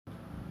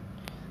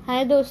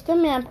हाय दोस्तों,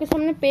 मैं आपके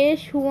सामने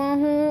पेश हुआ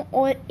हूँ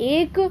और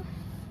एक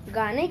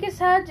गाने के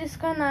साथ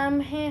जिसका नाम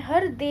है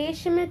हर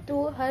देश में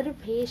तू हर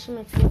भेष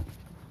में तू।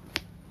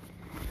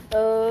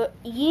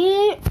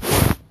 ये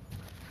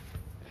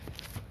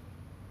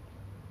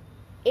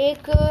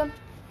एक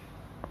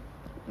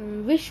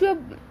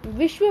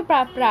विश्व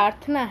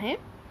प्रार्थना है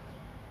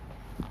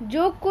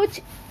जो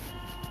कुछ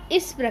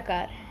इस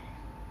प्रकार है।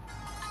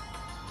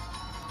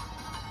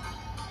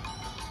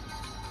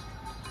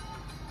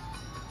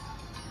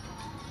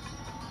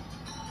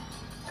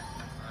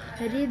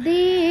 हर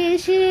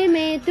देश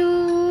में तू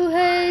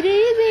हर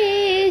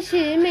वेश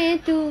में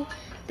तू,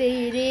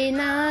 तेरे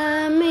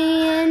नाम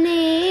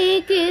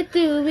अनेक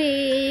तू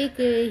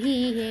एक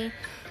ही है,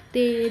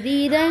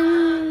 तेरी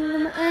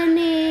रंग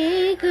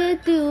अनेक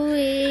तू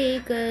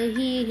एक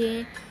ही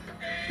है।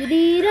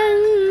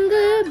 त्रिरंग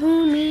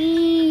भूमि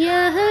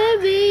यह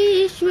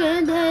विश्व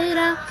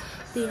धरा,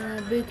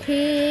 अब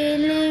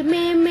खेल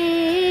में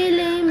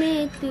मेल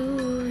में तू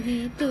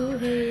ही तू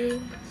है,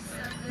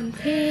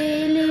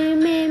 खेल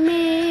में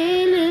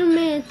मेल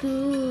में तू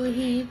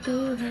ही तू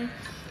है।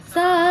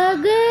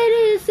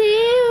 सागर से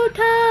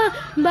उठा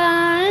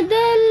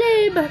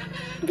बादल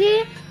भगे,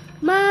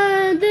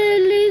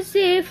 बादल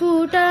से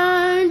फूटा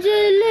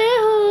जल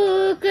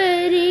हो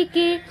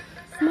करके,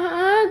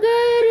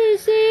 सागर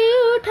से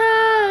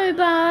उठा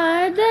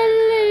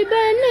बादल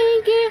बन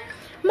के,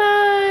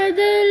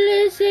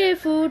 बादल से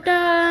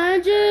फूटा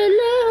जल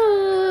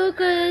हो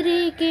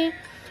करके।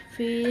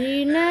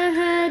 फिर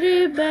नहर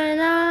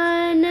बना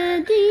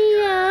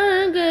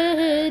नदियाँ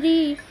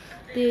गहरी,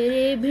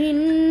 तेरे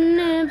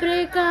भिन्न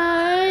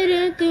प्रकार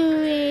तू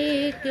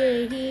एक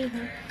ही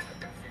है।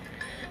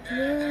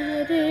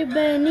 नहर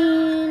बनी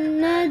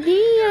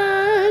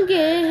नदियाँ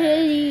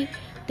गहरी,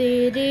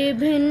 तेरे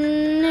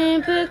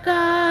भिन्न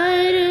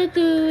प्रकार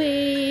तू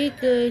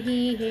एक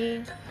ही है।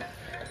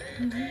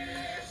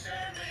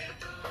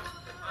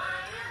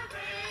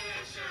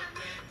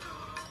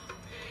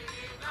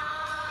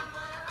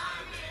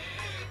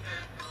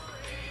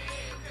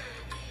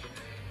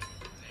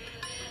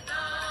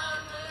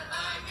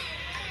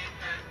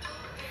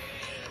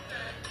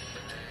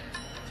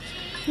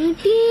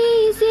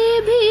 मिट्टी से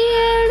भी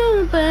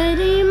अणु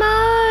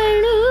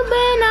परमाणु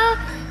बना,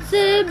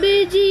 सब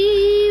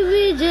जीव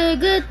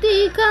जगत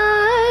का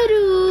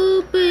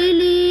रूप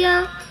लिया।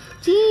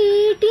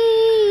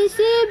 चींटी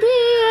से भी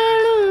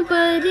अणु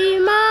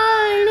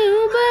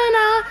परमाणु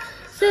बना,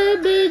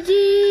 सब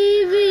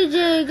जीव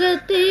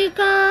जगत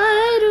का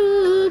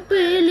रूप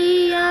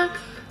लिया।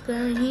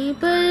 कहीं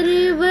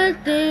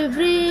पर्वत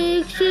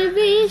वृक्ष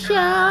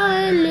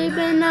विशाल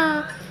बना,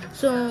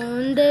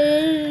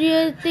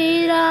 सौंदर्य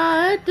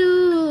तेरा तू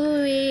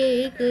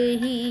एक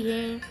ही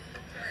है।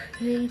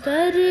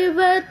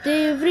 पर्वत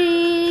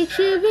वृक्ष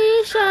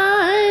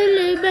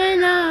विशाल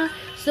बना,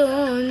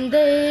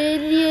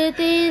 सौंदर्य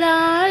तेरा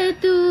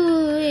तू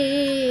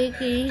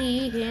एक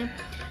ही है।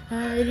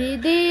 हर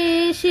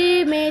देश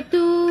में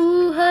तू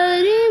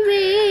हर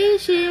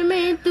वेश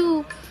में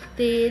तू,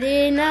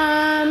 तेरे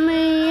नाम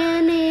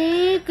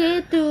अनेक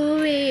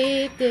तू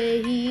एक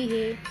ही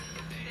है।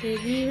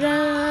 तेरी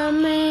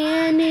राम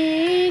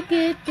अनेक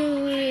तू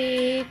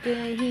एक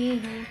ही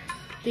है।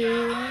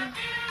 तेरा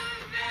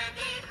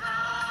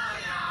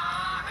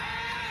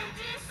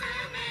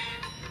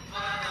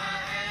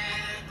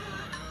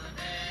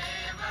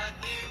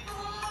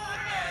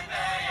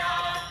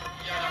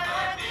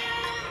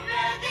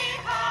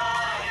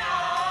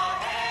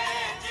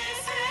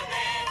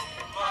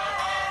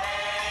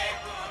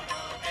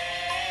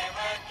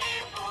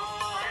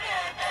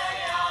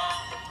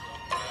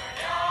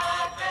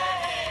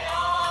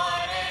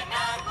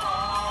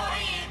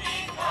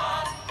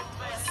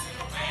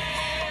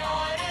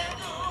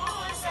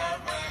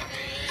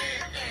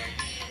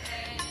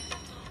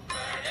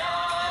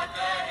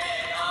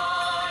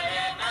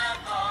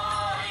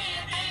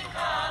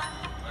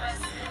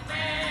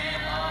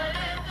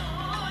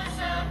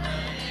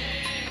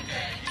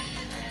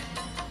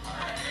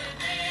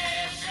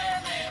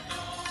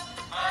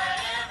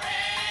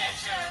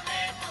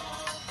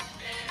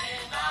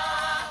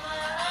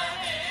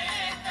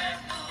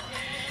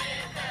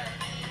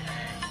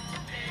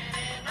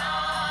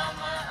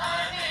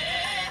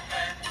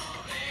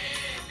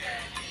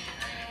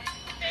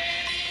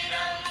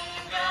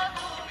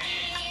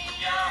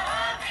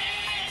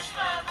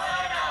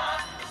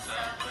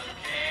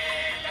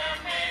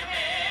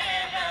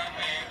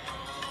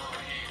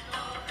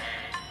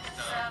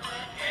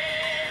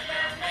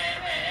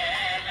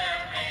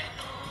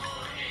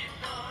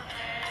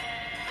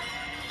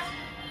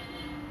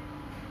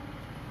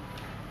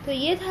तो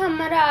ये था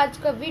हमारा आज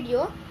का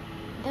वीडियो।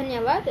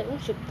 धन्यवाद एवं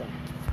शुभकामनाएं।